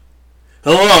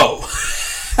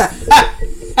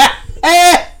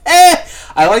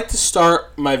like to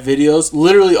start my videos,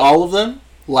 literally all of them,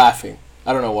 laughing.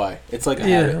 I don't know why. It's like a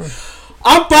habit.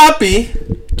 I'm Poppy.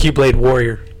 Keyblade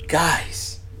Warrior.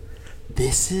 Guys,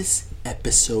 this is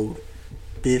episode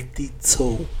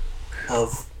 52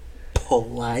 of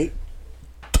Polite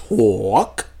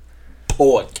Talk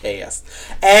Podcast.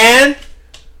 And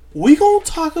we gonna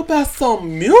talk about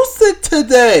some music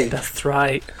today. That's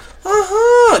right.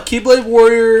 Keyblade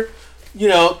Warrior,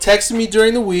 texted me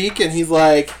during the week and he's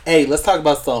like, hey, let's talk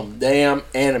about some damn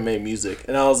anime music.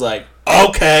 And I was like,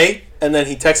 okay. And then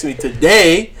he texted me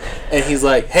today and he's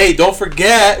like, hey, don't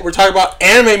forget, we're talking about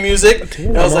anime music.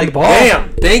 And I was like,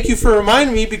 damn, thank you for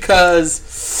reminding me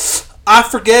because I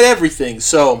forget everything.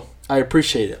 So I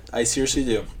appreciate it. I seriously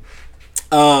do.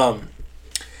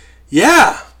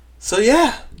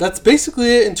 That's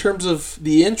basically it in terms of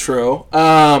the intro.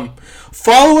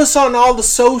 Follow us on all the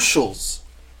socials.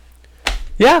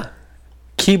 Yeah.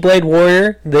 Keyblade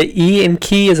Warrior. The E in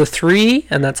key is a 3,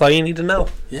 and that's all you need to know.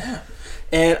 Yeah.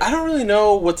 And I don't really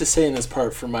know what to say in this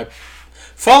part for my...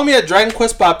 Follow me at Dragon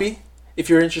Quest Poppy if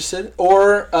you're interested.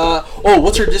 Or,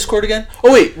 what's our Discord again?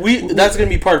 Oh, wait. That's going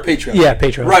to be part of Patreon. Yeah,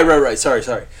 Patreon. Right. Sorry.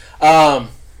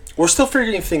 We're still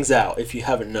figuring things out, if you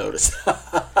haven't noticed.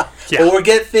 Yeah. But we're going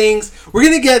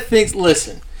to get things...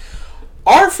 Listen,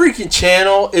 our freaking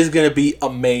channel is going to be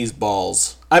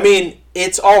amazeballs. I mean,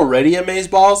 it's already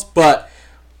amazeballs, but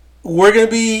we're going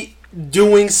to be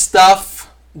doing stuff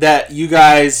that you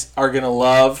guys are going to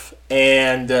love,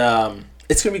 and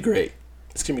it's going to be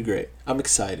great. I'm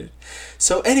excited.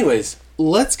 So anyways,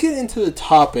 let's get into the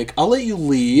topic. I'll let you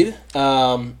lead,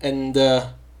 I don't know.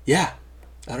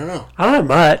 I don't have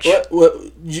much.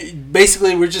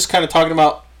 Basically, we're just kind of talking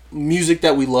about music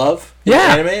that we love.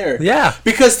 Yeah. Anime? Yeah.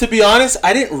 Because to be honest,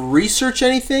 I didn't research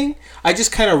anything. I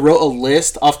just kind of wrote a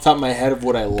list off the top of my head of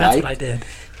what I liked. That's what I did.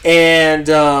 And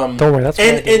don't worry, that's what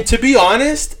I did. And to be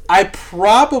honest, I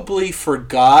probably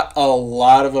forgot a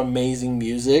lot of amazing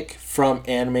music from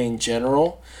anime in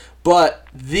general, but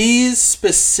these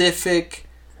specific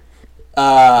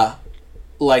the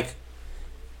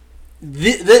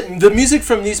music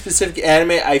from these specific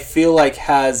anime I feel like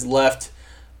has left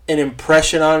an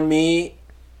impression on me,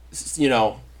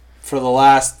 for the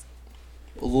last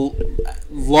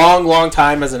long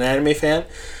time as an anime fan.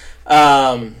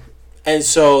 And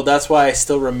so that's why I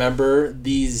still remember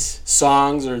these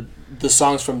songs or the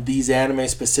songs from these anime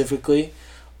specifically,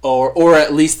 or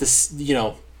at least the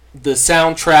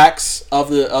soundtracks of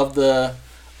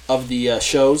the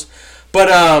shows.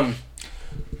 But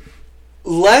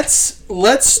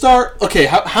let's start. Okay,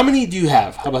 how many do you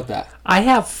have? How about that? I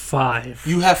have 5.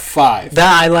 You have 5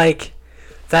 that I like,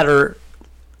 that are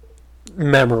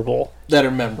memorable.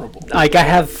 Like I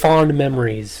have fond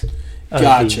memories of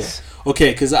Gotcha. These.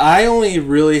 Okay, because I only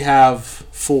really have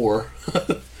 4.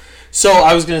 So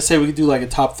I was gonna say we could do like a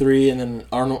top 3 and then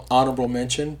honorable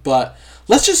mention, but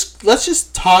let's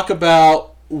just talk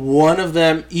about one of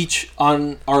them each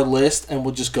on our list, and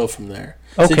we'll just go from there.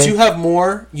 Okay. Since you have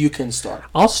more, you can start.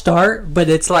 I'll start, but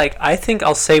it's like I think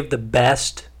I'll save the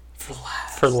best for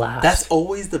last. That's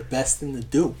always the best thing to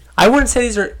do. I wouldn't say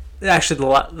these are actually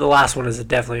the last one is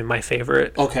definitely my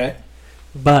favorite. Okay,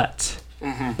 but.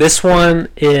 This one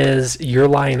is Your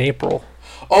Lie in April.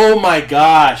 Oh my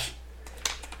gosh.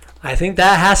 I think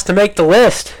that has to make the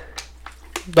list.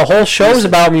 The whole show's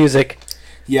about music.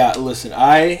 Yeah, listen,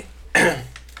 I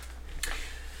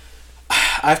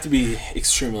have to be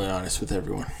extremely honest with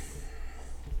everyone.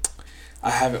 I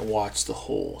haven't watched the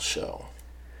whole show.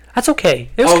 That's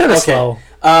okay. It was kind of slow.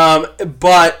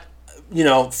 But,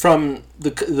 from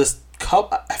the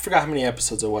I forgot how many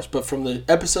episodes I watched, but from the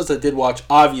episodes I did watch,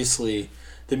 obviously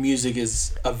the music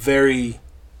is a very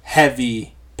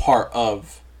heavy part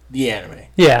of the anime.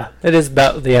 Yeah, it is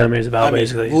about the anime is about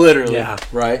basically. Literally, yeah.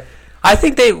 Right? I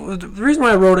think the reason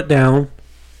why I wrote it down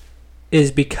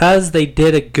is because they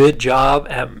did a good job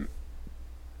at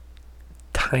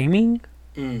timing.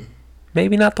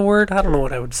 Maybe not the word. I don't know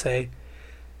what I would say.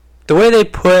 The way they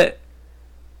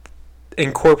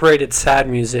incorporated sad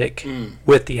music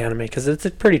with the anime, because it's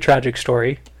a pretty tragic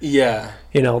story. Yeah.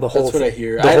 The whole... That's what I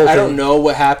hear. I don't know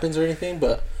what happens or anything,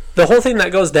 but... The whole thing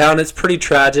that goes down, it's pretty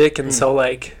tragic, and so,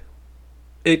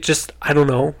 it just... I don't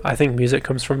know. I think music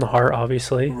comes from the heart,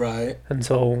 obviously. Right. And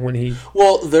so when he...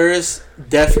 Well, there is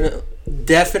definite,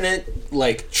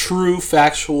 true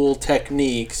factual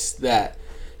techniques that,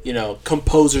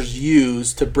 composers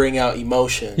use to bring out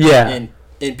emotion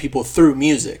in people through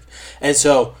music. And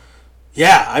so...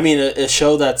 Yeah, I mean, a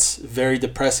show that's very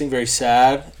depressing, very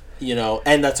sad,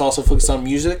 and that's also focused on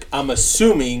music, I'm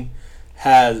assuming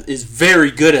is very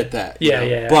good at that.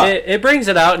 Yeah. But it brings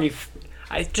it out, and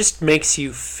it just makes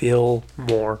you feel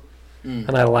more,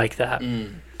 and I like that.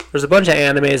 There's a bunch of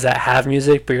animes that have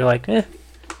music, but you're like,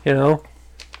 Yeah.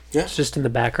 it's just in the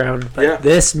background. But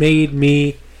this made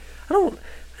me. I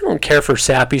don't care for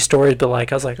sappy stories, but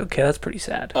like I was like, okay, that's pretty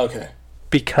sad. Okay.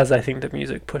 Because I think the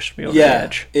music pushed me over the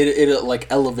edge. It like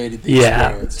elevated the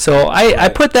experience. So I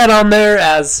put that on there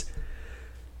as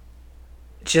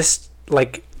just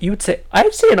like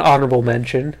I'd say an honorable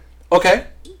mention. Okay.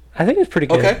 I think it's pretty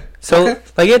good. Okay. So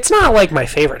like it's not like my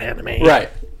favorite anime. Right.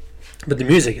 But the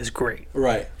music is great.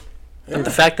 Right. Yeah. And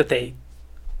the fact that they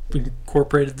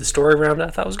incorporated the story around it, I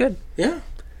thought was good. Yeah.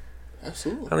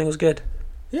 Absolutely. I think it was good.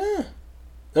 Yeah.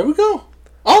 There we go.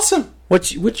 Awesome.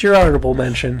 What's your honorable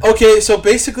mention? Okay, so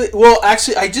basically, well,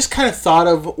 actually, I just kind of thought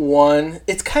of one.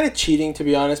 It's kind of cheating, to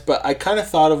be honest, but I kind of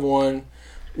thought of one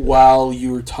while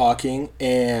you were talking,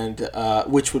 and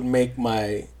which would make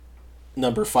my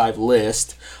number 5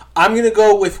 list. I'm going to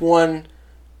go with one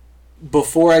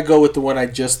before I go with the one I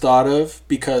just thought of,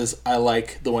 because I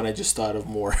like the one I just thought of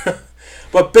more.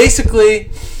 But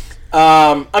basically,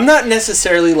 I'm not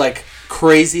necessarily, like,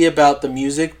 crazy about the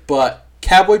music, but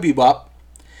Cowboy Bebop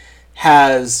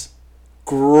has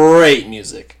great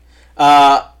music.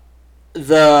 And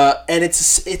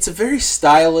it's a very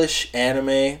stylish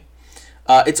anime.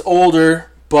 It's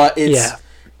older, but it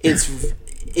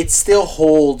still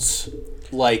holds,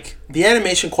 like, the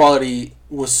animation quality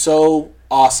was so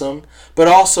awesome, but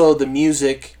also the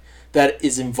music that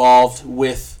is involved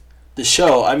with the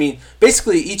show. I mean,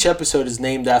 basically each episode is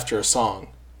named after a song,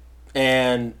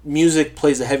 and music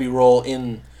plays a heavy role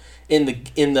in the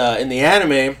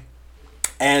anime,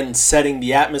 and setting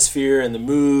the atmosphere and the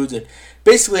moods and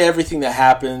basically everything that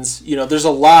happens. You know, there's a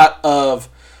lot of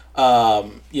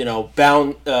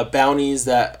bounties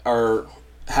that are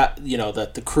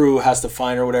that the crew has to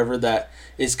find or whatever, that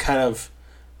is kind of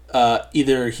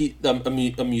either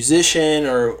a musician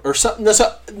or something.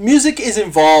 So music is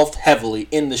involved heavily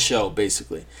in the show,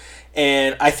 basically,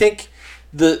 and I think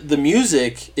the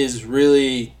music is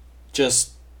really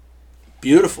just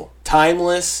beautiful,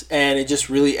 timeless, and it just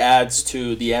really adds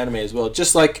to the anime as well.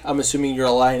 Just like, I'm assuming you're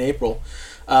a Lie in April,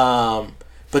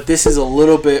 but this is a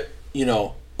little bit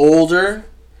older,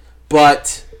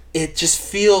 but it just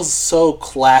feels so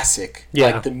classic.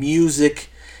 Like the music,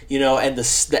 and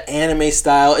the anime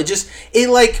style. It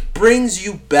like brings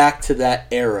you back to that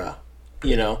era,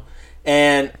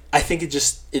 and I think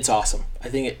it's awesome. I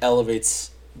think it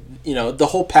elevates, the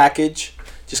whole package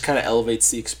just kind of elevates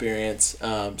the experience.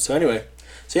 So anyway,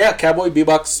 Cowboy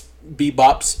Bebop's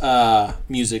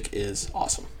music is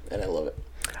awesome, and I love it.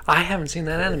 I haven't seen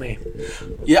that anime.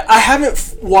 Yeah, I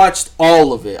haven't watched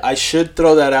all of it. I should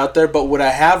throw that out there, but what I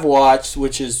have watched,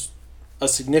 which is a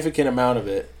significant amount of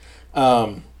it,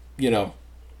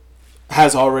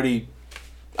 has already...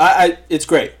 it's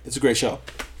great. It's a great show.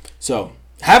 So,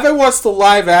 have I watched the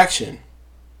live action?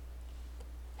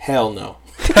 Hell no.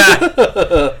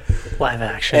 Live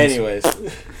action. Anyways,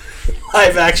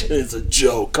 live action is a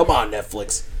joke. Come on,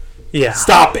 Netflix. Yeah.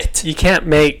 Stop it. You can't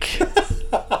make...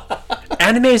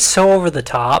 Anime is so over the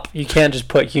top. You can't just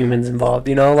put humans involved,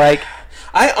 like...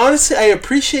 I honestly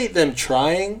appreciate them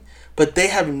trying, but they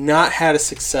have not had a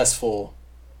successful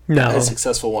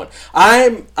one.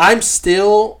 I'm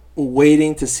still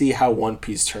waiting to see how One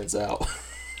Piece turns out.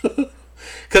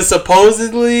 Because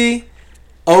supposedly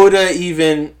Oda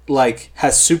even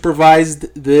has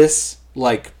supervised this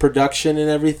production and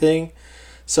everything.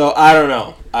 So I don't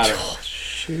know.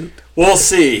 Shoot. We'll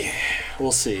see.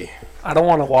 I don't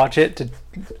want to watch it.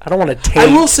 I don't want to take... I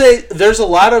will say there's a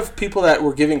lot of people that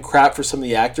were giving crap for some of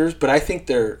the actors, but I think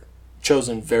they're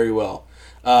chosen very well.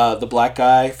 The black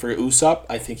guy for Usopp,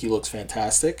 I think he looks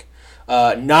fantastic.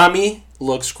 Nami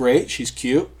looks great. She's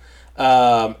cute.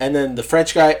 And then the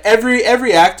French guy, every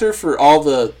actor for all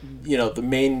the the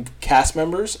main cast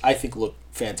members, I think look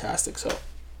fantastic. So,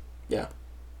 yeah.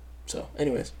 So,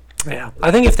 anyways. Yeah, I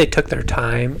think if they took their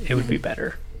time, it would be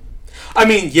better. I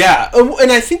mean, yeah,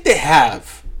 and I think they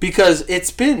have, because it's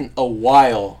been a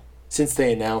while since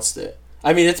they announced it.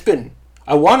 I mean, it's been,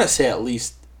 I want to say at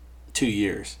least 2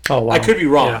 years. Oh, wow. I could be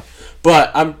wrong,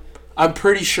 but I'm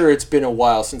pretty sure it's been a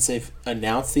while since they've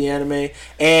announced the anime,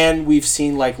 and we've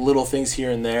seen little things here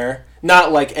and there.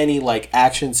 Not any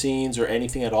action scenes or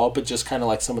anything at all, but just kind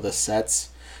of some of the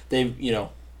sets they've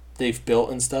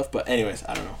built and stuff. But anyways,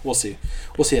 I don't know. We'll see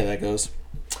how that goes.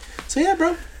 So yeah,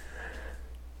 bro.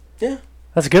 Yeah.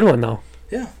 That's a good one, though.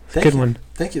 Yeah. Good one.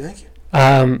 Thank you.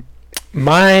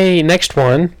 My next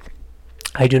one,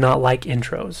 I do not like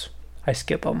intros. I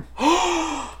skip them.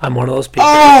 I'm one of those people.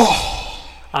 Oh!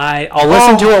 I'll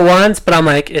listen to it once, but I'm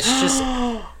like, it's just...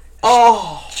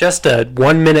 Oh. Just a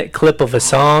 1 minute clip of a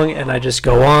song, and I just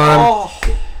go on.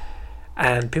 Oh.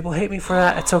 And people hate me for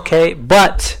that. It's okay.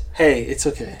 But Hey, it's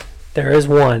okay. there is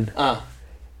one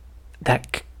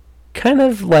that kind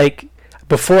of like,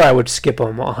 before I would skip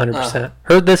them 100%.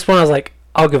 Heard this one, I was like,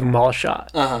 I'll give them all a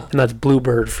shot. And that's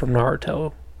Bluebird from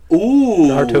Naruto. Ooh.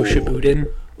 Naruto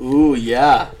Shippuden. Ooh,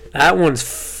 yeah. That one's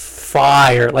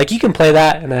fire. Like, you can play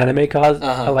that in an anime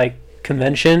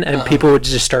convention, and people would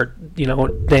just start,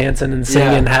 dancing and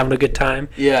singing and having a good time.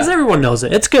 Yeah. Because everyone knows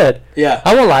it. It's good. Yeah.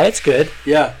 I won't lie, it's good.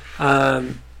 Yeah.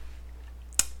 And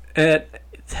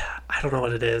I don't know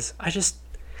what it is.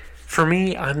 For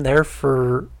me, I'm there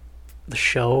for the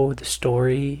show, the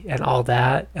story, and all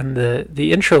that. And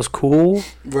the intro's cool.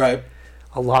 Right.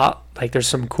 A lot. Like, there's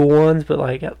some cool ones, but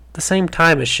like at the same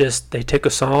time, it's just they took a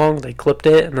song, they clipped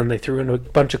it, and then they threw in a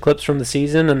bunch of clips from the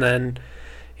season, and then,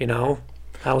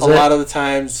 that was a it. lot of the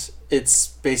times it's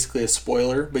basically a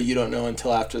spoiler, but you don't know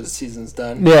until after the season's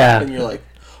done. Yeah. And you're like,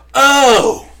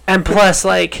 oh! And plus,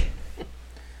 like,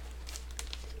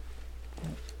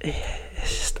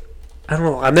 it's just, I don't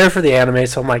know. I'm there for the anime,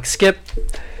 so I'm like, skip.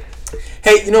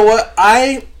 Hey, you know what?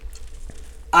 I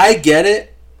get it.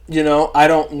 I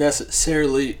don't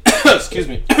necessarily, excuse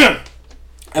me,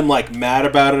 I'm like mad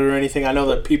about it or anything. I know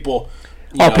that people,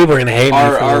 people are going to hate me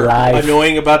for are life.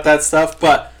 Annoying about that stuff,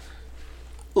 but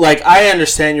like, I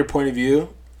understand your point of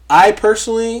view. I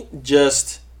personally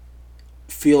just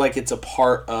feel like it's a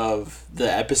part of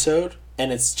the episode,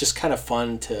 and it's just kind of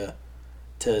fun to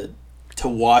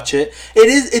watch it.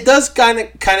 It does kind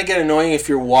of get annoying if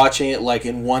you're watching it like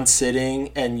in one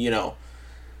sitting, and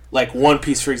like One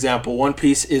Piece, for example. One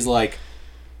Piece is like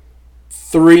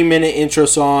 3-minute intro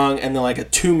song, and then like a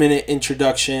 2-minute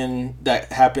introduction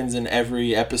that happens in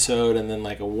every episode, and then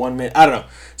like a 1 minute. I don't know.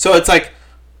 So it's like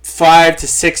 5 to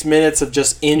 6 minutes of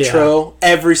just intro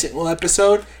every single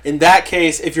episode. In that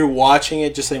case, if you're watching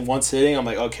it just in one sitting, I'm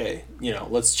like, okay,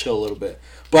 let's chill a little bit.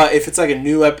 But if it's like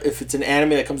if it's an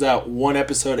anime that comes out one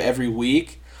episode every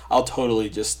week, I'll totally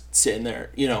just sit in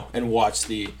there, and watch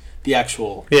the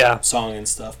actual song and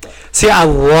stuff. But. See, I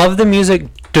love the music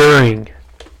during.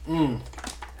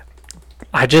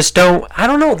 I just don't. I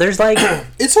don't know. There's like.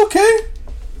 It's okay.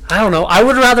 I don't know. I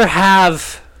would rather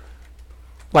have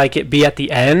like it be at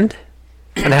the end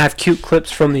and have cute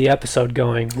clips from the episode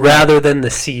going rather than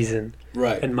the season.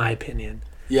 Right. In my opinion.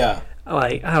 Yeah.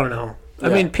 Like, I don't know. I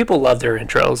mean, people love their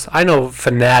intros. I know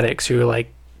fanatics who are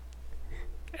like,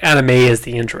 anime is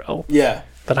the intro. Yeah.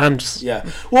 But I'm just... Yeah.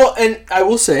 Well, and I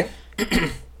will say,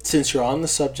 since you're on the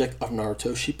subject of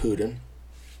Naruto Shippuden,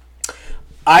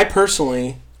 I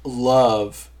personally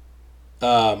love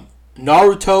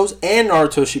Naruto's and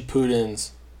Naruto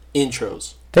Shippuden's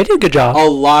intros. They did a good job. A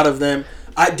lot of them.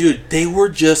 They were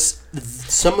just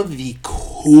some of the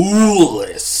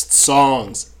coolest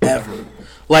songs ever.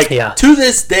 Like, to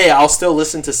this day, I'll still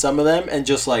listen to some of them and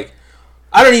just like,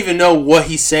 I don't even know what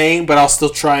he's saying, but I'll still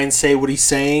try and say what he's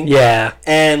saying. Yeah.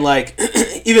 And like,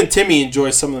 even Timmy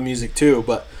enjoys some of the music too.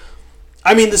 But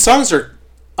I mean, the songs are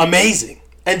amazing,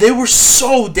 and they were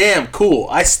so damn cool.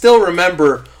 I still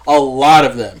remember a lot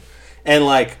of them, and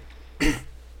like,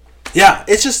 yeah,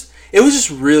 it was just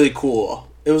really cool.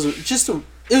 It was just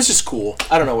cool.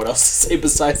 I don't know what else to say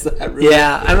besides that. Really.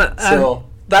 Yeah, so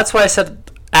that's why I said.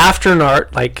 After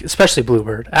Nart, like, especially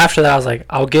Bluebird, after that I was like,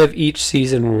 I'll give each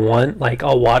season one. Like,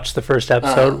 I'll watch the first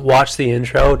episode, watch the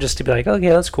intro, just to be like, okay,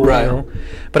 that's cool, right.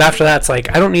 But after that, it's like,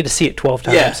 I don't need to see it 12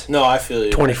 times. Yeah, no, I feel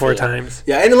you. 24 times.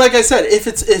 Yeah, and like I said,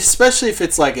 especially if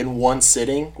it's like in one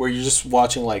sitting, where you're just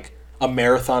watching like a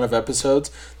marathon of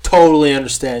episodes, totally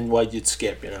understand why you'd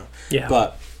skip, Yeah.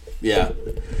 But yeah,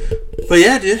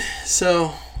 dude.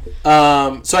 So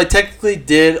I technically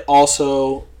did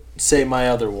also say my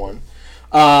other one.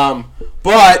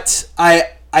 But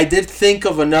I did think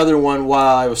of another one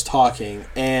while I was talking,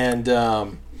 and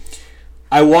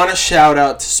I want to shout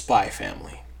out to Spy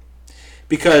Family,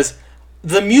 because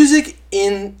the music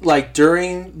in like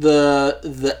during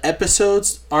the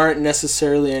episodes aren't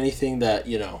necessarily anything that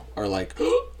are like,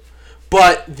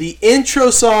 but the intro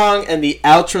song and the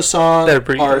outro song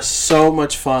are so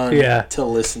much fun to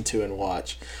listen to and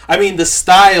watch. I mean, the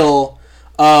style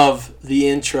of the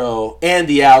intro and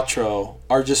the outro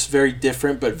are just very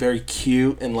different, but very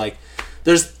cute. And like,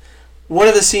 there's one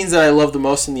of the scenes that I love the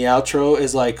most in the outro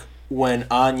is like when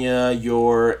Anya,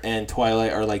 Yor, and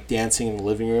Twilight are like dancing in the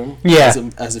living room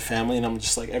as a family, and I'm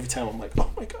just like, every time I'm like,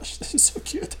 oh my gosh, this is so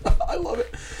cute. I love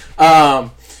it.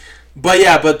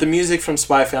 But the music from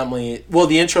Spy Family, well,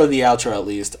 the intro and the outro at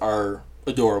least, are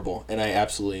adorable, and I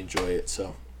absolutely enjoy it.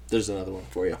 So there's another one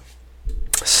for you.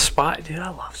 Spy, dude, I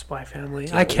love Spy Family.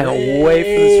 I can't wait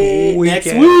for this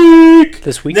weekend. Next week.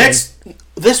 This weekend.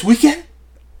 This weekend?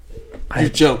 You're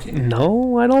joking.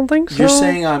 No, I don't think so. You're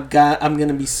saying I'm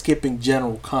gonna be skipping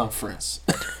General Conference.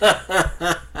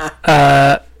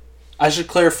 I should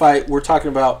clarify. We're talking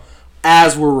about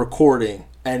as we're recording,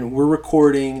 and we're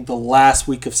recording the last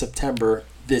week of September.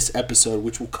 This episode,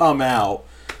 which will come out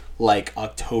like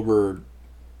October,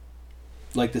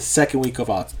 like the second week of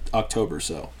October.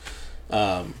 So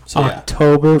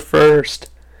October 1st.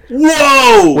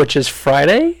 Whoa! Which is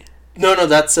Friday? No,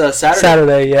 that's Saturday.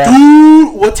 Saturday, yeah.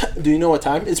 Dude, do you know what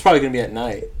time? It's probably gonna be at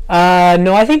night.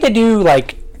 No, I think they do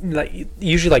like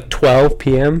usually like 12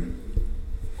 p.m.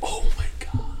 Oh my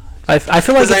god! I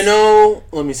feel like I know.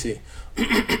 Let me see.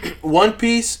 One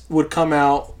Piece would come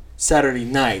out Saturday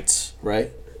nights,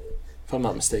 right? If I'm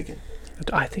not mistaken.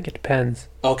 I think it depends.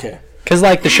 Okay. Because,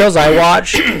 like, the shows I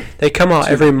watch, they come out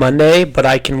every Monday, but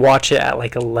I can watch it at,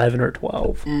 like, 11 or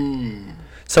 12.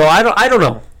 So, I don't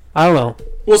know.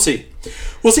 We'll see.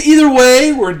 Either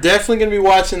way, we're definitely going to be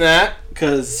watching that,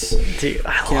 because... Dude,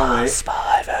 I love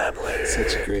Spy Family.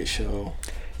 Such a great show.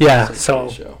 Yeah,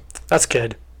 that's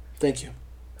good. Thank you.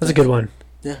 That's a good one.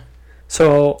 Yeah.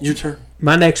 So... Your turn.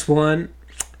 My next one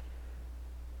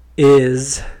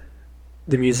is...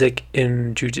 the music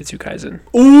in Jujutsu Kaisen.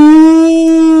 Ooh!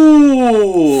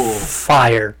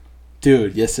 Fire.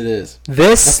 Dude, yes it is.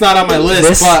 That's not on my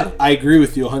list, but I agree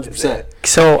with you 100%.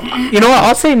 So, you know what?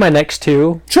 I'll say my next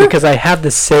two. Sure. Because I have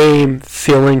the same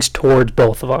feelings towards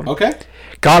both of them. Okay.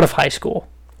 God of High School.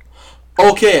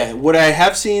 Okay, what I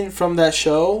have seen from that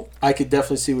show, I could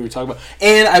definitely see what you're talking about.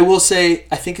 And I will say,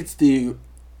 I think it's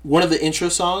one of the intro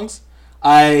songs,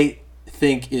 I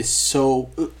think is so...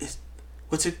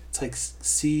 What's it?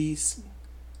 It's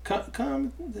like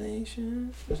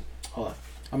combination. Hold on,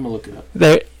 I'm gonna look it up.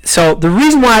 So the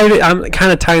reason why I'm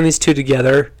kind of tying these two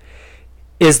together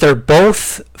is they're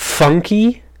both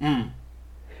funky,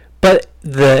 but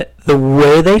the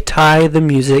way they tie the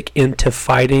music into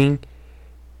fighting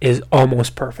is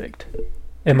almost perfect,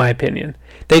 in my opinion.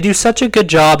 They do such a good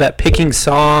job at picking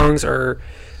songs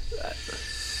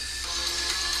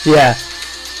yeah,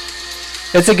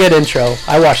 it's a good intro.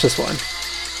 I watched this one.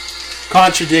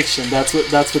 Contradiction. That's what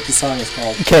the song is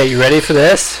called. Okay, you ready for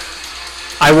this?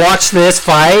 I watched this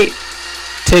fight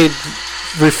to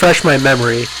refresh my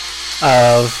memory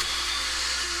of.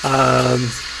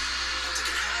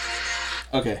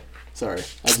 Okay, sorry.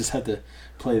 I just had to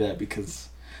play that because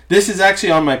this is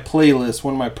actually on my playlist,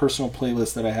 one of my personal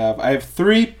playlists that I have. I have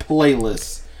 3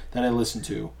 playlists that I listen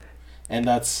to, and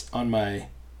that's on my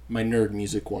nerd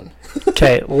music one.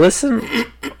 Okay, listen.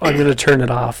 I'm gonna turn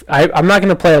it off. I'm not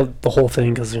gonna play the whole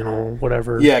thing because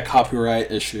whatever. Yeah,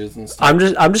 copyright issues and stuff. I'm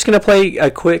just gonna play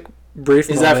a quick brief.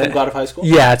 Is that from God of High School?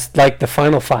 Yeah, it's like the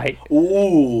final fight.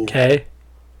 Ooh. Okay.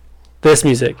 This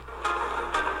music.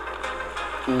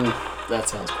 Ooh, that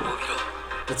sounds cool.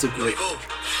 That's a great.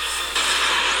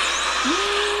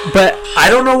 But I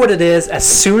don't know what it is. As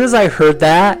soon as I heard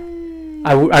that,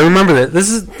 I remember that.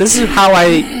 This is how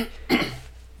I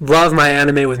love my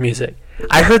anime with music.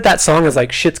 I heard that song as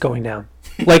like shit's going down.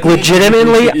 Like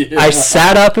legitimately, yeah. I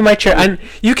sat up in my chair, and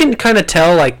you can kind of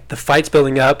tell like the fight's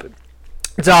building up.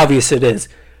 It's obvious it is,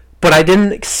 but I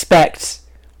didn't expect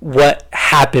what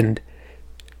happened.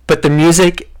 But the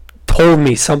music told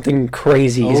me something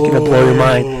crazy is going to blow your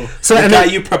mind. So it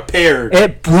got you prepared.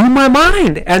 It blew my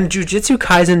mind. And Jujutsu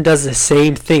Kaisen does the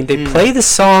same thing. They play the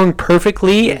song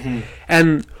perfectly,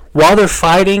 and while they're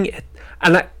fighting.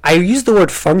 And I use the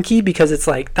word funky because it's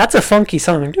like, that's a funky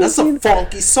song. That's a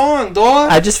funky song,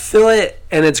 dog. I just feel it,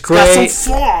 and it's great. Got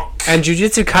some funk. And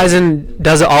Jujutsu Kaisen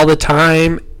does it all the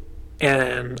time,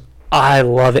 and I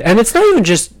love it. And it's not even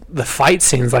just the fight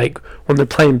scenes. Like, when they're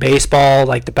playing baseball,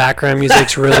 like, the background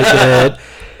music's really good.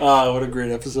 Oh, what a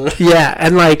great episode. Yeah,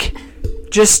 and, like,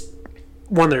 just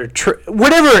when they're...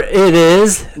 whatever it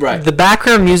is, right. The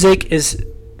background music is...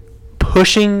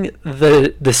 pushing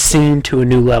the scene to a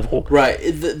new level. Right.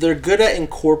 They're good at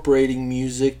incorporating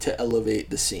music to elevate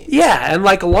the scene. Yeah, and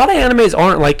like a lot of animes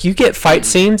aren't. Like you get fight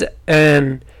scenes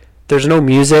and there's no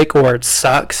music or it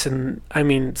sucks. And I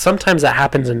mean, sometimes that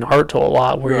happens in Naruto a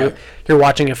lot where you're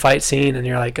watching a fight scene and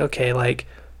you're like, okay, like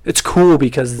it's cool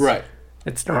because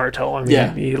it's Naruto. I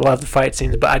mean, you love the fight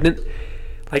scenes, but I didn't...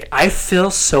 Like, I feel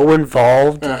so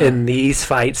involved in these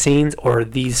fight scenes or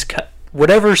these...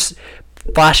 whatever...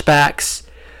 flashbacks,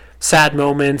 sad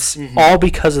moments, all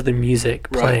because of the music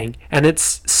playing, and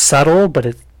it's subtle,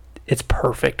 but it's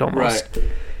perfect almost. Right.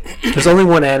 There's only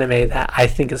one anime that I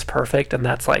think is perfect, and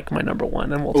that's like my number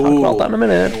one, and we'll talk Ooh. about that in a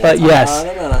minute. We'll But talk yes,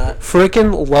 about it in a minute.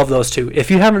 freaking love those two. If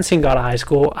you haven't seen God of High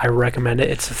School, I recommend it.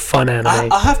 It's a fun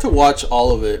anime. I'll have to watch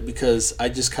all of it because I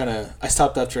just I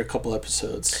stopped after a couple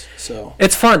episodes. So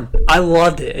It's fun. I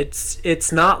loved it.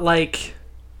 It's not like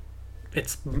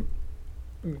it's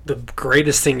the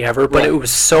greatest thing ever, but Right. it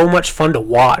was so much fun to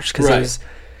watch because Right.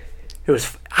 it was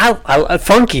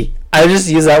funky. I just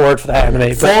use that word for that anime.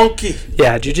 But funky.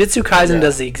 yeah, Jujutsu Kaisen Yeah.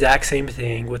 does the exact same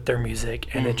thing with their music,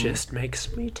 and it just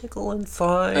makes me tickle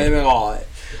inside.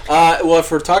 Well,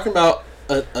 if we're talking about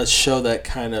a show that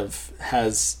kind of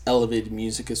has elevated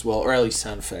music as well, or at least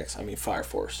sound effects, I mean, Fire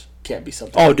Force can't be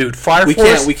something. Oh, dude, Fire we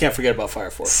Force can't forget about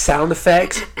Fire Force. sound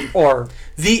effects or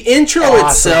The intro Awesome.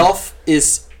 itself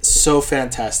is so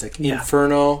fantastic. Yeah.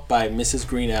 Inferno by Mrs.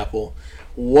 Green Apple.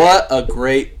 What a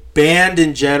great band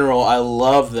in general. I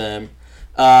love them.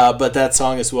 But that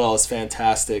song as well is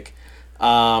fantastic.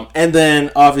 And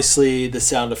then obviously the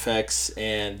sound effects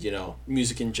and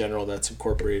music in general that's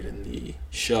incorporated in the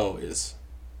show is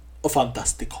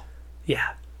fantastico. yeah,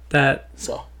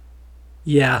 So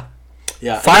yeah.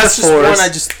 Fire Force.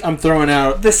 Just one I'm throwing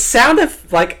out. The sound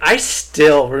of I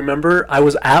still remember I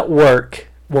was at work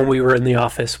when we were in the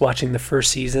office watching the first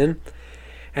season,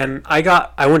 and I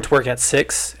went to work at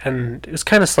 6, and it was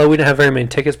kind of slow. We didn't have very many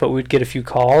tickets, but we'd get a few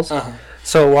calls. Uh-huh.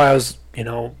 So while I was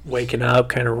waking up,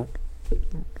 kind of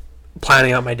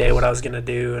planning out my day, what I was gonna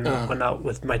do, and whatnot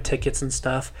with my tickets and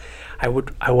stuff, I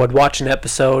would watch an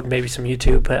episode, maybe some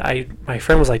YouTube. But my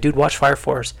friend was like, "Dude, watch Fire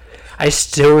Force." I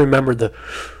still remember the.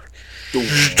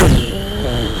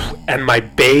 And my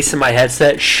bass in my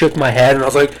headset shook my head, and I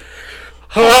was like,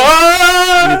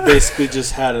 You basically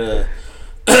just had a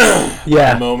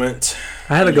yeah. moment.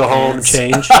 I had to go home and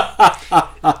change.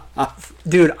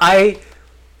 Dude, I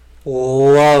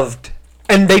loved,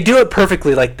 and they do it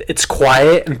perfectly. Like, it's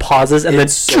quiet and pauses, and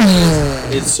It's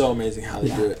so amazing how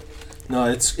they do it. No,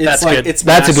 it's That's like good. it's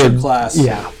That's a master good- class.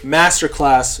 yeah. Master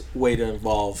class way to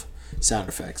involve sound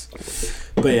effects.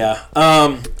 But yeah,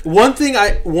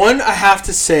 one I have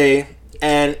to say,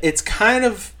 and it's kind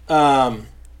of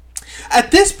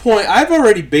at this point I've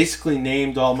already basically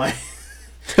named all my.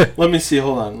 Let me see.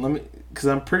 Hold on. Because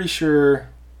I'm pretty sure.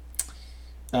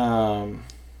 I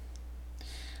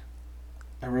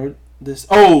wrote this.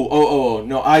 Oh!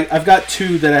 No, I've got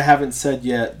two that I haven't said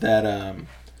yet that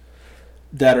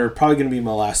are probably going to be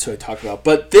my last two I talk about.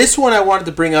 But this one I wanted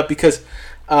to bring up because,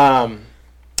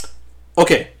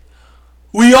 okay,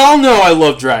 we all know I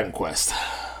love Dragon Quest,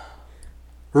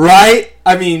 right?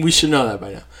 I mean, we should know that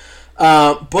by now.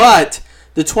 But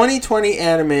the 2020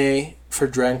 anime for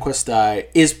Dragon Quest Dai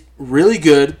is really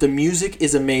good. The music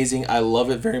is amazing. I love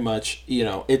it very much.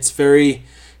 It's very,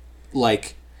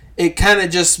 it kind of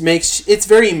just makes, it's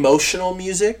very emotional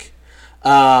music.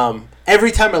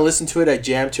 Every time I listen to it, I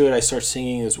jam to it. I start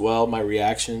singing as well. My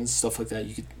reactions, stuff like that.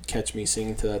 You could catch me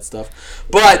singing to that stuff.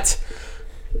 But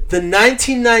the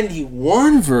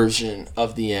 1991 version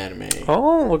of the anime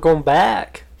Oh, we're going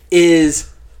back.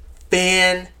 is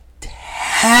fantastic.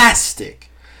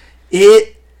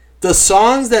 The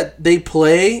songs that they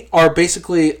play are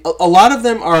basically a lot of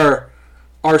them are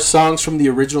songs from the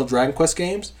original Dragon Quest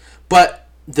games, but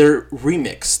they're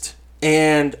remixed.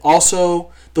 And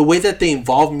also the way that they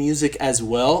involve music as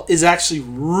well is actually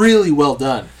really well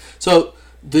done. So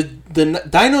the Dino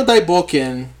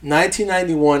Daiboken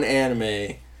 1991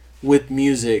 anime with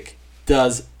music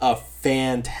does a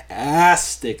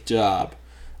fantastic job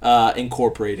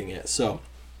incorporating it. So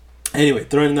anyway,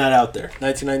 throwing that out there.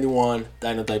 1991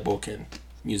 Dino Daiboken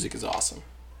music is awesome.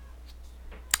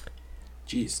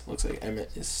 Jeez, looks like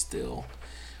Emmett is still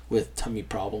with tummy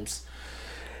problems.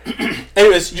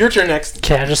 Anyways, your turn next.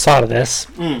 Okay, I just thought of this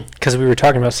because we were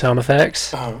talking about sound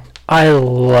effects. Uh-huh. I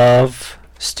love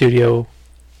Studio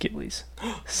Ghibli's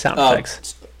sound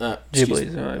effects. Excuse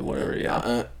Ghibli's, whatever.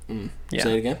 Yeah. Yeah.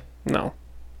 Say it again. No,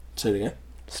 Say it again.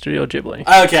 Studio Ghibli.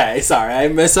 Okay, sorry. I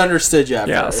misunderstood you.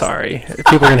 Yeah, sorry.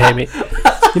 People are gonna hate me.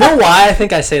 You know why I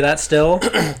think I say that still?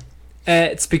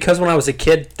 It's because when I was a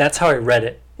kid, that's how I read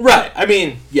it. Right. I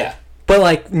mean, yeah.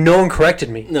 But no one corrected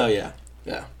me, No, yeah.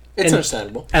 Yeah. It's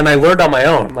understandable. and I learned on my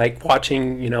own,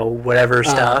 watching whatever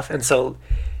stuff, and so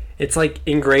it's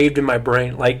engraved in my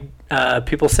brain.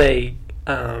 People say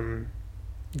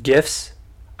GIFs,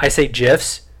 I say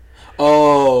GIFs.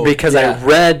 Oh, Because yeah. I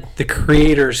read the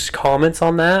creator's comments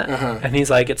on that, Uh-huh. and he's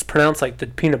like, it's pronounced like the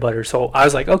peanut butter. So I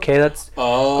was like, okay, that's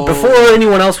Oh. before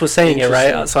anyone else was saying it, right?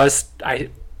 Interesting. So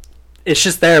it's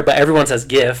just there, but everyone says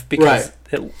GIF because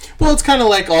Well, it's kind of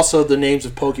like also the names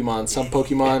of Pokemon. Some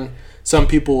some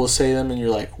people will say them, and you're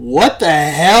like, "What the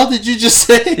hell did you just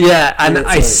say?" Yeah, and it's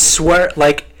I like- swear,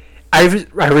 like, I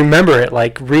remember it,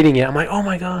 like, reading it. I'm like, oh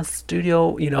my god,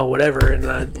 studio, whatever.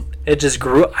 And it just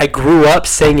I grew up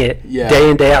saying it day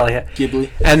in, day out. Like, Ghibli.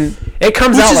 and it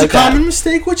comes Which out is like a common that.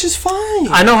 mistake, which is fine.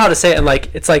 I know how to say it, and, like,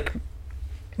 it's like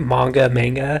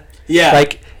manga. Yeah.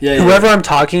 Like, Yeah. whoever I'm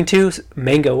talking to,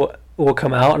 manga will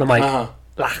come out, and I'm like, Uh-huh.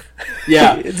 "Ah."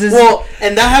 Yeah. It's just- Well,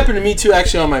 and that happened to me too,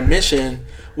 actually, on my mission.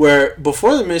 Where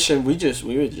before the mission, we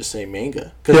would just say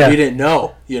manga because Yeah. we didn't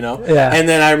know, Yeah. And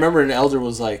then I remember an elder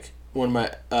was like, when my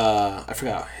I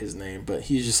forgot his name, but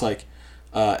he's just like,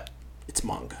 it's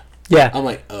manga. Yeah. I'm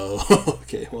like, oh,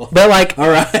 okay, well, But, like, all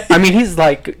right. I mean, he's,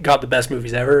 like, got the best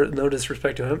movies ever. No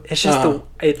disrespect to him. It's just Uh-huh.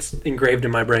 it's engraved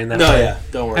in my brain that No, way. yeah,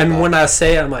 don't worry. And about when it. I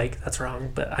say it, I'm like, that's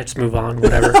wrong, but I just move on,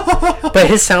 whatever. But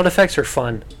his sound effects are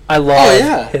fun. I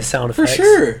love his sound for effects.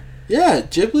 sure, yeah,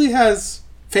 Ghibli has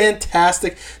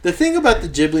fantastic. The thing about the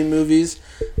Ghibli movies,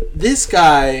 this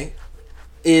guy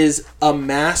is a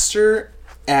master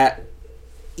at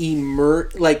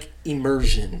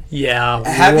immersion. Yeah,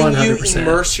 Having 100%. you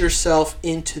immerse yourself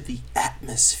into the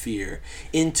atmosphere,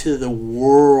 into the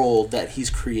world that he's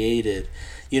created,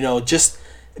 and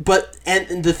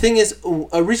the thing is,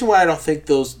 a reason why I don't think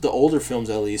the older films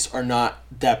at least are not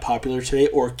that popular today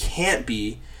or can't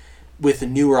be with a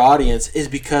newer audience is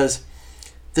because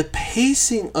the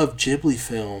pacing of Ghibli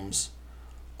films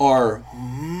are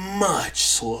much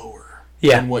slower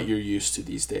than what you're used to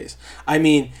these days. I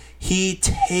mean, he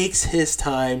takes his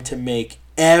time to make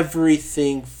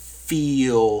everything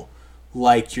feel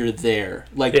like you're there,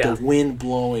 like the wind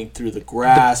blowing through the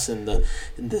grass and the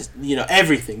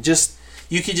everything. Just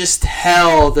you could just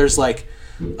tell there's like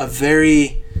a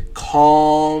very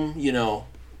calm,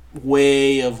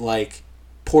 way of like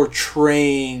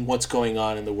portraying what's going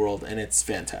on in the world, and it's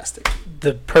fantastic.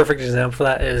 The perfect example for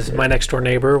that is My Next Door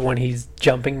Neighbor when he's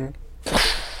jumping.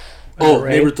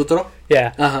 Neighbor Totoro?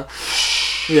 Yeah. Uh-huh.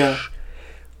 Yeah.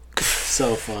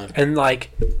 So fun. And, like,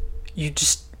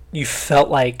 you felt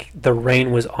like the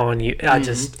rain was on you. I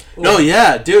just... No,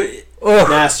 yeah, dude. Oh.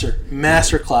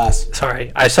 Master class.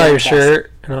 Sorry. I saw your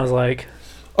shirt, and I was like...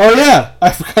 Oh, yeah.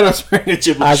 I forgot I was wearing a Ghibli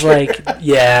shirt. I was like,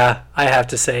 yeah, I have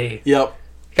to say... Yep.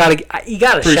 You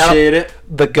gotta Appreciate it.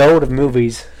 The GOAT of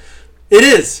movies. It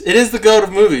is. It is the GOAT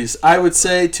of movies. I would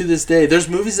say to this day. There's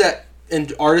movies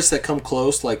and artists that come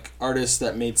close, like artists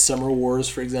that made Summer Wars,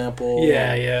 for example.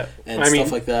 Yeah. And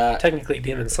stuff like that. Technically,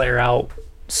 Demon Slayer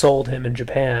outsold him in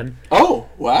Japan. Oh,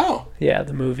 wow. Yeah,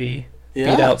 the movie beat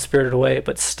Yeah. out Spirited Away,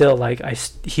 but still, like,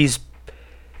 he's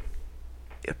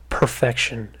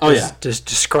perfection. Oh, yeah. Just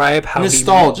describe how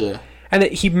Nostalgia. and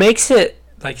he makes it,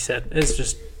 like you said, it's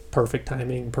just perfect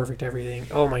timing, perfect everything.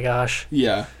 Oh my gosh.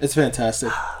 Yeah, it's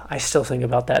fantastic. I still think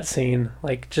about that scene,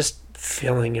 like, just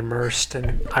feeling immersed,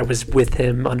 and I was with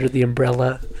him under the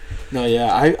umbrella. No,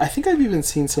 yeah, I think I've even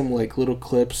seen some like little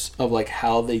clips of like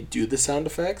how they do the sound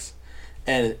effects,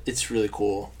 and it's really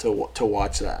cool to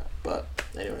watch that. But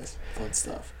anyways, fun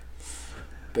stuff.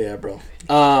 But yeah, bro.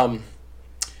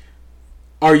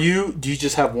 Do you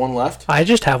just have one left? I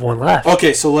just have one left.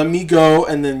 Okay, so let me go,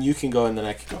 and then you can go, and then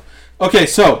I can go. Okay,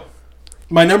 so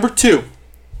my number two.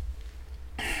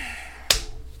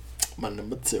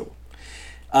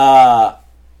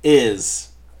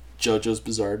 Is JoJo's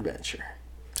Bizarre Adventure.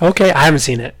 Okay, I haven't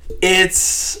seen it.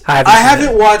 I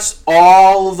haven't watched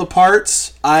all of the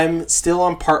parts. I'm still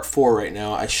on part 4 right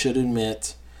now, I should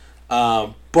admit.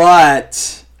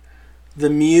 But the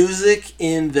music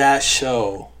in that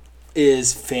show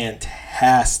is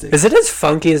fantastic. Is it as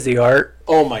funky as the art?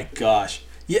 Oh my gosh.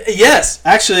 Yes,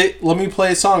 actually, let me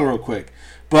play a song real quick.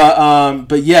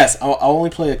 But yes, I'll only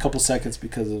play a couple seconds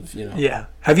because of, Yeah.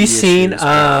 Have you the seen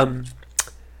issues,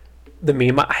 the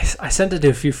meme? I sent it to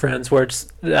a few friends where it's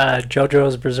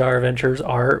JoJo's Bizarre Adventures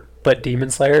art, but Demon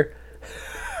Slayer.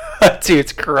 Dude,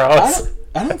 it's gross.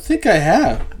 I don't think I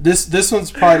have. This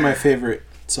one's probably my favorite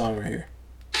song right here.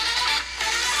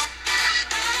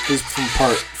 This is from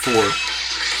part 4.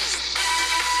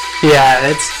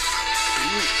 Yeah,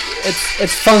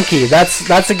 it's funky.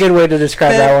 That's a good way to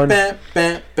describe that one.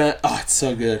 Oh, it's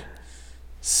so good.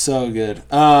 So good.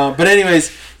 But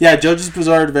anyways, yeah, JoJo's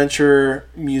Bizarre Adventure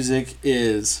music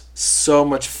is so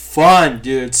much fun,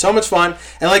 dude. So much fun.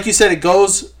 And like you said, it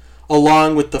goes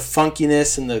along with the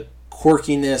funkiness and the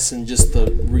quirkiness and just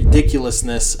the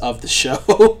ridiculousness of the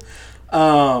show.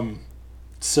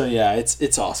 So yeah,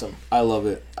 it's awesome. I love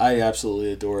it. I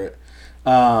absolutely adore it.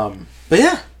 But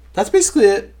yeah, that's basically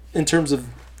it in terms of,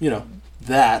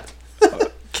 that.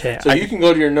 Okay. So you can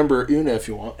go to your number una if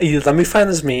you want. Let me find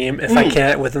this meme. If I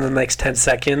can't within the next 10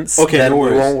 seconds, Okay, then no we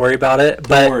worries. won't worry about it.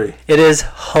 But Don't worry. it is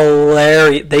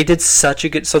hilarious. They did such a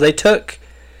good... So they took,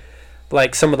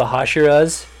 like, some of the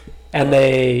Hashiras, and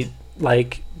they,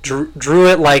 like, drew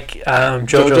it like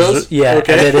JoJo's. Yeah,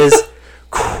 Okay. and it is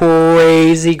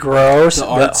crazy gross, The but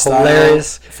art style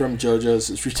hilarious. from JoJo's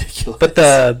is ridiculous. But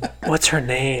the... What's her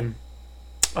name?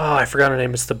 Oh, I forgot her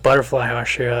name. It's the butterfly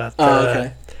Hashira.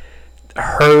 okay.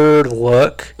 Her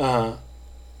look... Uh-huh.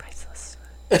 Priceless.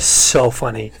 So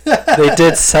funny. They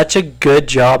did such a good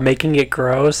job making it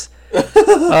gross.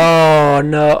 Oh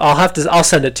no! I'll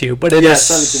send it to you. But it is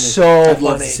send it to me. so I'd funny.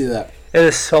 love to see that. It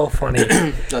is so funny.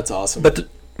 That's awesome. But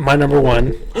my number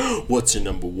one, What's your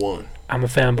number one? I'm a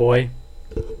fanboy,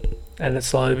 and it's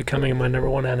slowly becoming my number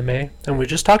one anime. And we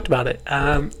just talked about it.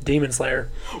 Demon Slayer.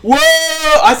 Whoa!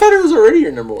 I thought it was already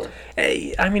your number one.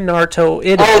 Hey, I mean Naruto.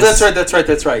 It Oh, is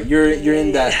that's right. You're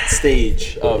in that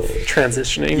stage of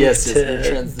transitioning Yes, to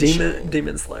you're transitioning.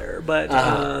 Demon Slayer. But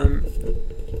Uh-huh.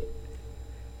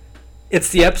 it's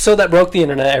the episode that broke the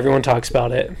internet. Everyone talks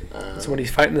about it. It's when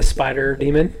he's fighting the spider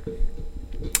demon.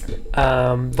 The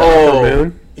upper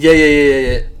moon. Yeah.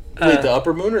 Wait, the Uh,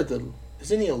 upper moon or the?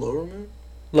 Isn't he a lower moon?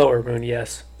 Lower moon,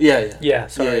 yes. Yeah. Yeah,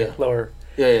 sorry, Yeah. lower.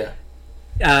 Yeah.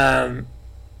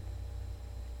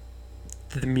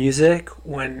 The music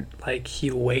when like he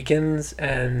awakens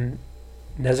and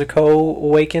Nezuko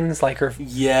awakens, like her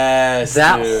Yes.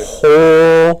 that dude.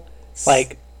 whole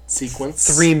like Sequence.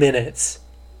 3 minutes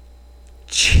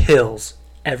chills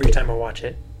every time I watch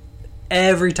it.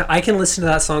 Every time I can listen to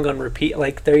that song on repeat.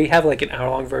 Like they have like an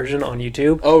hour-long version on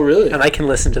YouTube, Oh really? and I can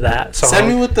listen to that song. Send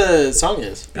me what the song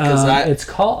is because it's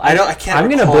called. I can't. I'm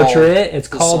gonna recall butcher it. It's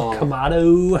the called song.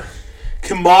 Kamado.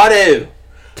 Kamado.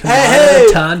 Kamado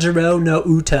Tanjiro no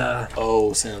Uta.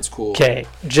 Oh, sounds cool. Okay,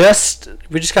 we just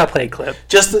gotta play a clip.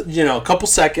 Just a couple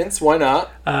seconds. Why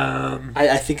not?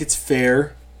 I think it's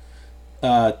fair.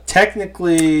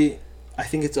 Technically, I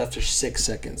think it's after 6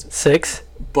 seconds. 6.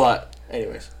 But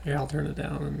anyways, Here, I'll turn it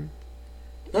down.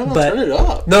 no, But- turn it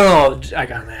up. No, I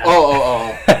got an ad.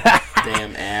 Oh.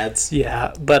 Damn ads.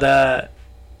 Yeah, but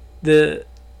the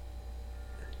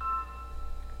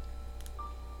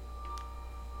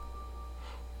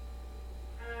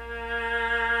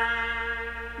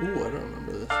Ooh, I don't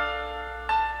remember this.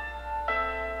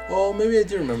 Oh, maybe I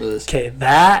do remember this. okay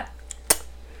that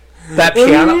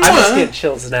piano. I'm just getting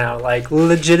chills now. Like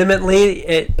legitimately,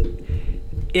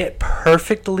 it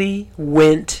perfectly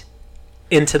went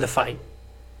into the fight.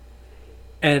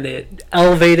 And it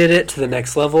elevated it to the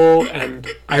next level. And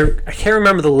I can't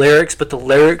remember the lyrics, but the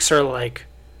lyrics are like,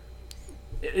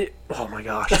 oh my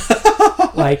gosh,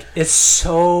 like it's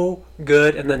so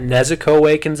good. And then Nezuko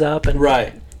wakens up, and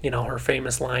Right. her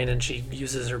famous line, and she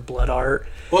uses her blood art.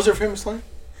 What was her famous line?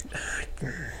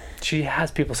 She has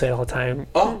people say it all the time.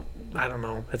 Oh. I don't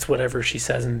know. It's whatever she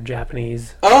says in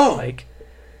Japanese. Oh. Like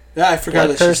Yeah, I forgot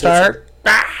that she bloodthirst said art,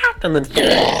 and then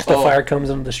the fire comes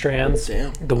into the strands.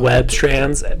 Damn. The web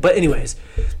strands. But anyways,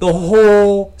 the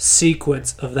whole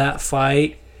sequence of that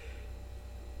fight,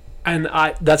 and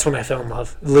that's when I fell in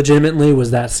love. Legitimately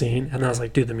was that scene, and I was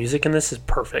like, dude, the music in this is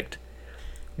perfect.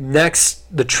 Next,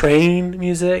 the train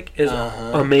music is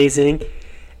amazing,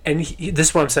 and this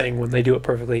is what I'm saying when they do it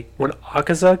perfectly. When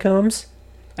Akaza comes,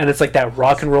 and it's like that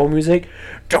rock and roll music.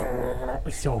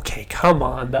 Okay, come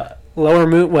on, the lower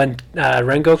moon when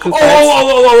Rengoku fights.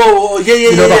 Oh, yeah.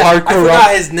 You know the hardcore I forgot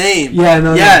rock? his name.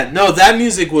 Yeah, no, that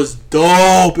music was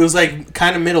dope. It was like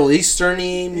kind of Middle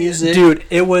Eastern-y music. Dude,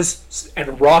 it was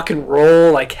and rock and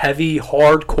roll, like heavy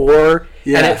hardcore,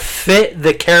 Yeah. and it fit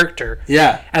the character.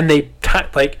 Yeah. And they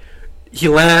like he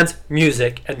lands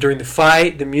music, and during the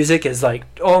fight, the music is like,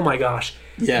 oh my gosh.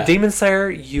 Yeah. Demon Slayer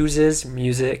uses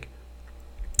music.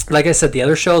 Like I said, the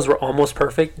other shows were almost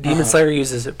perfect. Demon Slayer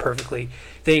uses it perfectly.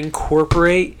 They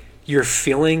incorporate your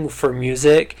feeling for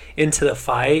music into the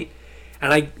fight,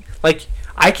 and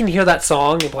I can hear that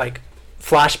song of like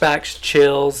flashbacks,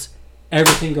 chills,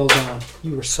 everything goes on.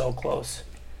 You were so close.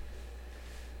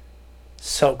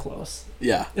 So close.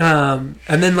 Yeah.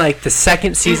 And then like the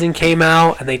second season came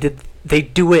out, and they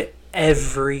do it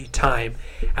every time.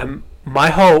 My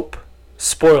hope,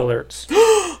 spoilers.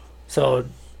 So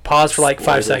pause for like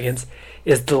 5 seconds.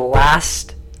 Is the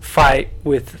last fight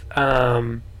with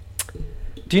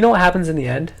do you know what happens in the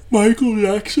end? Michael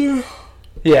Jackson?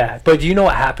 Yeah, but do you know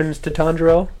what happens to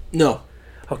Tanjiro? No.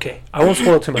 Okay, I won't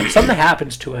spoil too much. Something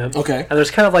happens to him. Okay. And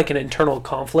there's kind of like an internal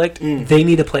conflict. They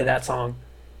need to play that song.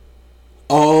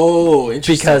 Oh,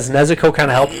 interesting. Because Nezuko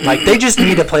kind of helped. Like, they just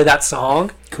need to play that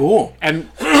song. Cool. And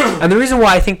the reason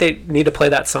why I think they need to play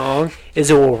that song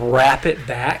is it will wrap it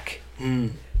back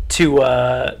to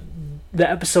the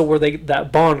episode where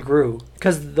that bond grew,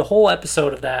 because the whole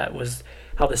episode of that was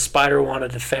how the spider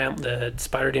wanted the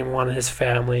spider demon wanted his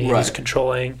family. He was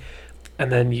controlling,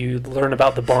 and then you learn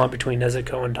about the bond between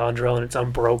Nezuko and Tanjiro, and it's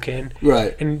unbroken.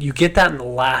 Right. And you get that in the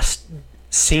last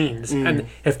scenes. And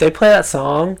if they play that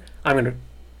song, I'm gonna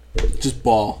just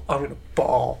bawl. I'm gonna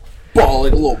bawl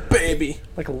like a little baby.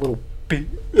 Like a little baby.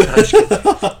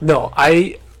 No,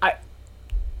 I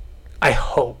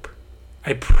hope,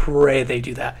 I pray they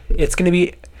do that. It's gonna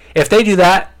be, if they do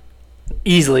that,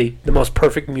 easily the most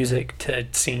perfect music to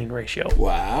scene ratio.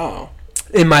 Wow.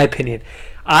 In my opinion.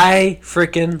 I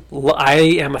am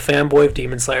a fanboy of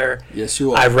Demon Slayer. Yes,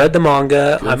 you are. I've read the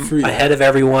manga. I'm ahead of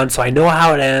everyone, so I know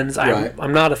how it ends.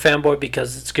 I'm not a fanboy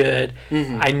because it's good.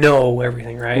 I know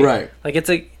everything, right? Right.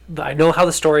 Like, I know how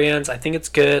the story ends. I think it's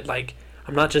good. Like,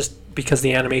 I'm not just because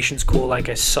the animation's cool. Like,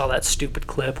 I saw that stupid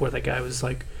clip where the guy was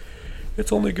like,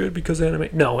 it's only good because anime.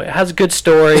 No, it has a good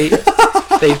story.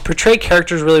 They portray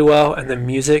characters really well, and the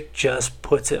music just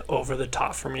puts it over the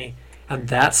top for me. And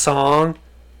that song...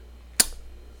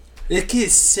 It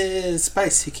kisses,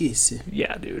 spicy kiss.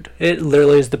 Yeah, dude. It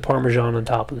literally is the Parmesan on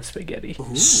top of the spaghetti.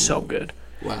 Ooh. So good.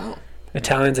 Wow.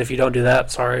 Italians, if you don't do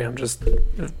that, sorry, I'm just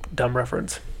a dumb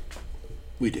reference.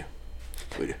 We do.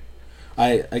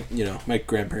 I my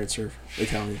grandparents are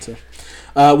Italian, so.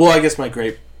 Well, I guess my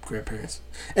great-grandparents.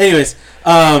 Anyways,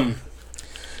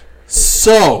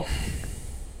 so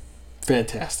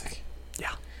fantastic.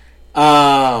 Yeah.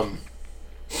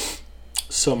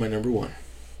 So my number one.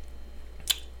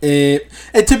 And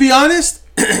to be honest,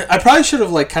 I probably should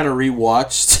have kind of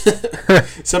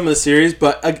rewatched some of the series,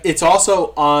 but it's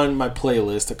also on my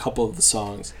playlist, a couple of the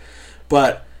songs.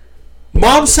 But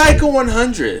Mob Psycho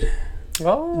 100,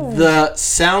 the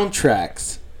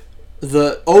soundtracks,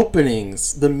 the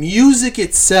openings, the music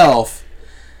itself,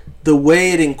 the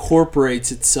way it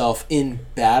incorporates itself in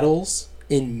battles,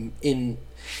 again,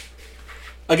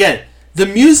 the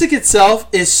music itself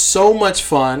is so much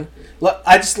fun.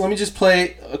 Let me just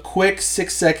play a quick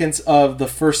 6 seconds of the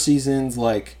first season's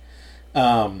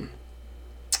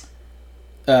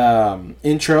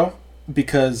intro,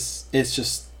 because it's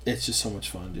just so much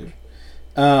fun, dude.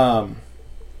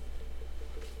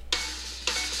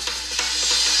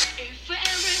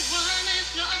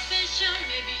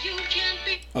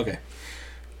 Okay,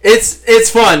 it's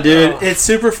fun, dude. It's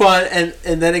super fun,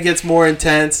 and then it gets more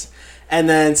intense. And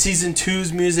then season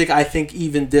 2's music, I think,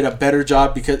 even did a better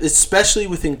job, because especially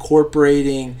with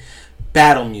incorporating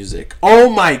battle music. Oh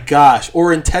my gosh.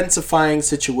 Or intensifying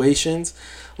situations.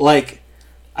 Like,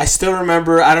 I still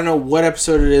remember, I don't know what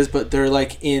episode it is, but they're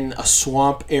in a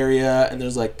swamp area, and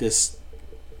there's this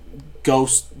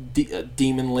ghost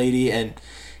demon lady, and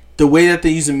the way that they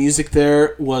use the music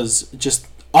there was just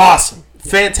awesome.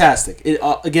 Fantastic. It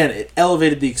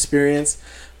elevated the experience.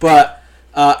 But...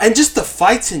 and just the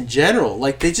fights in general.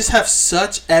 They just have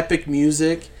such epic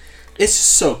music. It's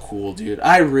just so cool, dude.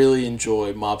 I really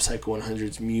enjoy Mob Psycho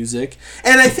 100's music.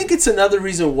 And I think it's another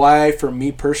reason why, for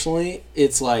me personally,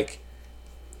 it's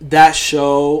that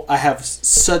show I have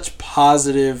such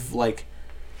positive,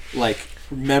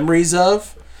 memories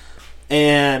of.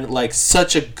 And,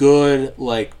 such a good,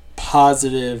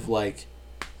 positive,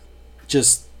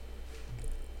 just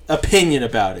opinion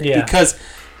about it. Yeah. Because...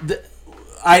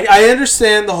 I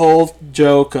understand the whole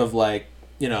joke of the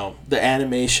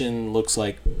animation looks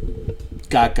like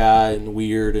gaga and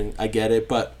weird, and I get it,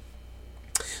 but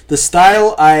the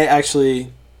style I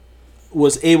actually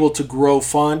was able to grow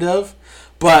fond of,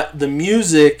 but the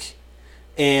music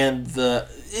and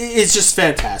it's just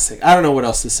fantastic. I don't know what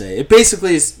else to say. It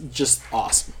basically is just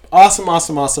awesome. Awesome,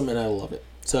 and I love it.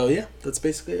 So yeah, that's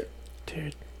basically it.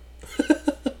 Dude.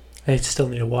 I still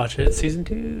need to watch it. Season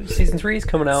 3 is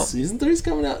coming out. Season 3 is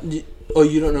coming out. Oh,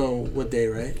 you don't know what day,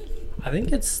 right? I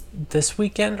think it's this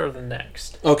weekend or the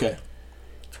next. Okay.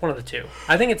 It's one of the two.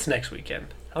 I think it's next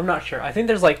weekend. I'm not sure. I think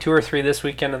there's 2 or 3 this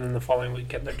weekend, and then the following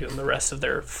weekend they're doing the rest of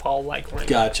their fall-like lineup.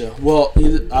 Gotcha. Well,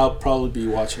 I'll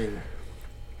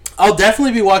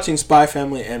definitely be watching Spy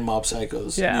Family and Mob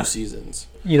Psycho's new seasons.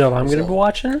 You know what I'm going to be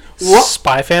watching? What?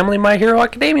 Spy Family, My Hero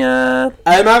Academia.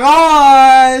 Oh my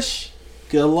gosh!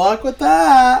 Good luck with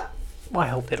that. I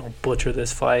hope they don't butcher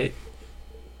this fight.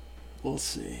 We'll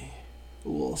see.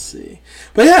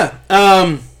 But yeah,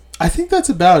 I think that's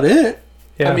about it.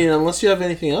 Yeah. I mean, unless you have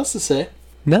anything else to say.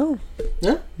 No.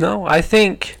 Yeah? No, I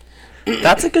think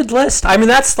that's a good list. I mean,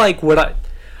 that's what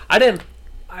I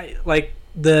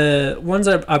the ones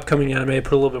that are upcoming anime, I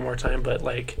put a little bit more time, but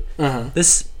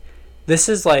this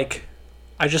is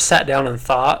I just sat down and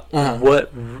thought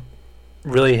what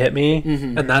really hit me,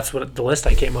 Mhm. and that's what the list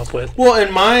I came up with. Well,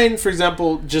 and mine, for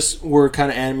example, just were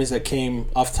kind of animes that came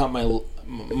off the top of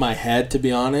my head, to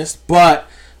be honest. But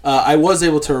I was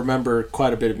able to remember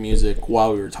quite a bit of music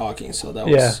while we were talking, so that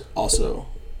was also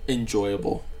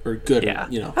enjoyable or good. Yeah,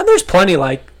 You know. and there's plenty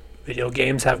like video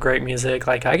games have great music.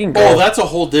 Like I can go. Oh, that's a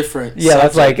whole different. Yeah,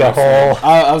 that's like subject, a my friend. whole-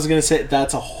 I was gonna say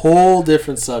that's a whole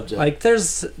different subject. Like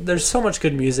there's so much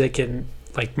good music in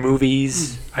like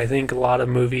movies. I think a lot of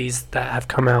movies that have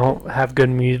come out have good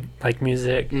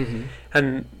music, Mm-hmm.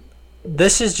 and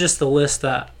this is just the list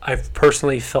that I've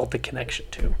personally felt the connection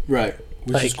to. Right,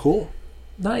 which is Like- cool.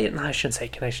 I shouldn't say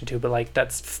connection to, but like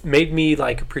that's made me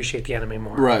like appreciate the anime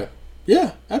more. Right.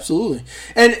 Yeah, absolutely.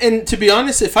 And to be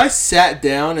honest, if I sat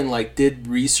down and like did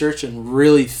research and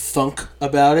really thunk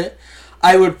about it,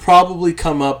 I would probably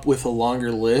come up with a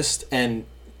longer list and,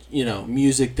 you know,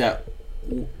 music that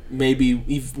maybe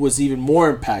was even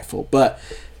more impactful. But,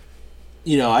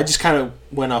 you know, I just kind of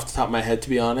went off the top of my head, to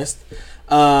be honest,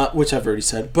 which I've already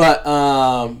said. But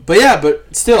yeah,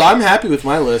 but still, I'm happy with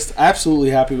my list.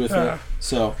 Absolutely happy with it.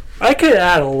 So I could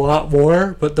add a lot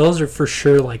more, but those are for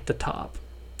sure like the top.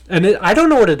 And I don't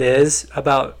know what it is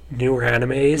about newer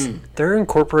animes. They're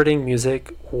incorporating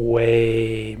music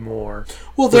way more.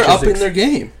 well, they're Which is upping their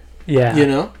game. Yeah. You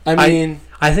know, I mean.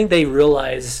 I think they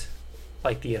realize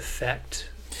like the effect.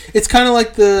 It's kind of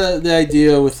like the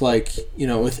idea with like, you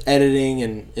know, with editing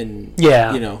and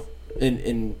Yeah. you know,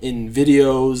 in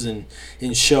videos and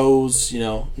in shows, you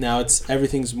know, now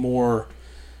everything's more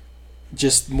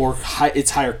just more high,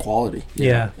 it's higher quality, you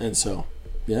Yeah. know? And so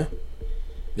yeah,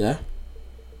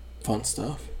 fun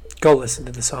stuff. Go listen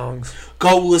to the songs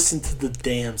Go listen to the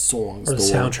damn songs, or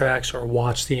the dog. soundtracks or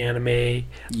watch the anime.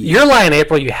 You're lying,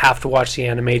 April. You have to watch the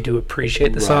anime to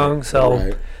appreciate the Right, song. So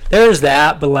right. there's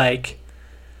that. But like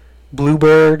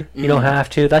Bluebird, you don't have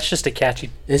to. That's just a catchy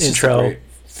It's intro. just a great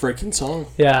freaking song.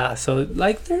 Yeah. So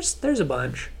like there's a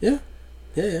bunch. Yeah.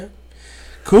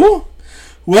 Cool.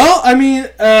 Well, I mean,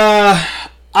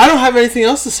 I don't have anything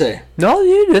else to say. No,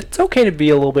 dude, it's okay to be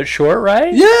a little bit short,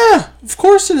 right? Yeah, of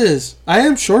course it is. I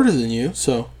am shorter than you,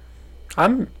 so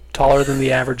I'm taller than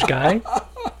the average guy.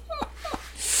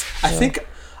 I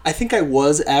think I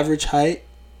was average height,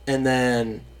 and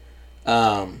then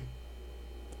it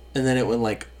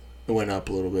went up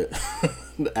a little bit.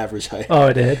 The average height. Oh,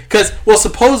 it did. Because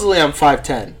supposedly I'm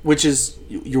 5'10", which is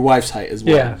your wife's height as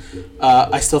well. Yeah.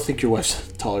 I still think your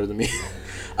wife's taller than me.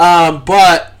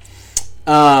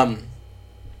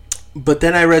 But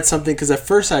then I read something, because at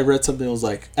first I read something that was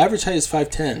like, average height is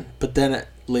 5'10", but then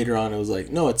later on it was like,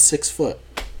 no, it's 6 foot.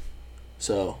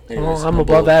 So, anyways, I'm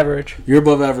above average. You're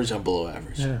above average, I'm below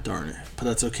average. Yeah. Darn it. But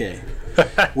that's okay.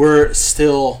 We're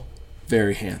still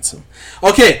very handsome.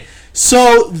 Okay,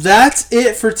 so that's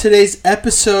it for today's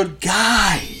episode.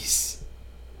 Guys,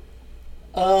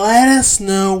 let us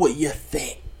know what you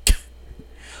think.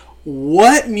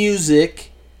 What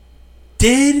music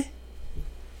did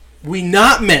we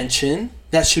not mention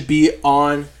that should be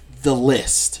on the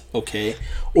list, okay?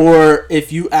 Or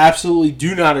if you absolutely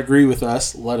do not agree with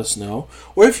us, let us know.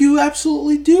 Or if you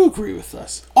absolutely do agree with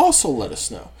us, also let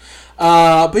us know.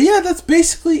 But yeah, that's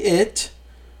basically it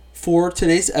for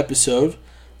today's episode.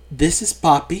 This is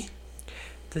Poppy.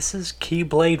 This is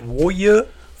Keyblade Warrior.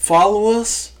 Follow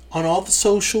us on all the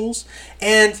socials.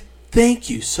 And thank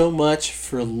you so much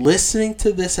for listening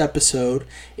to this episode.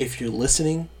 If you're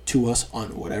listening to us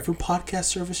on whatever podcast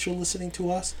service you're listening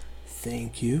to us,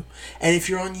 thank you. And if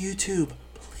you're on YouTube,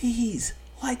 please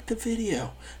like the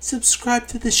video, subscribe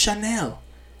to the channel,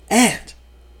 and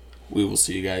we will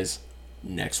see you guys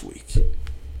next week.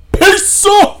 Peace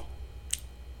out!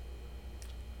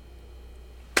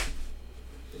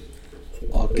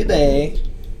 Okay.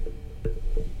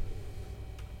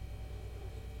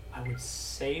 I would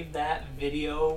save that video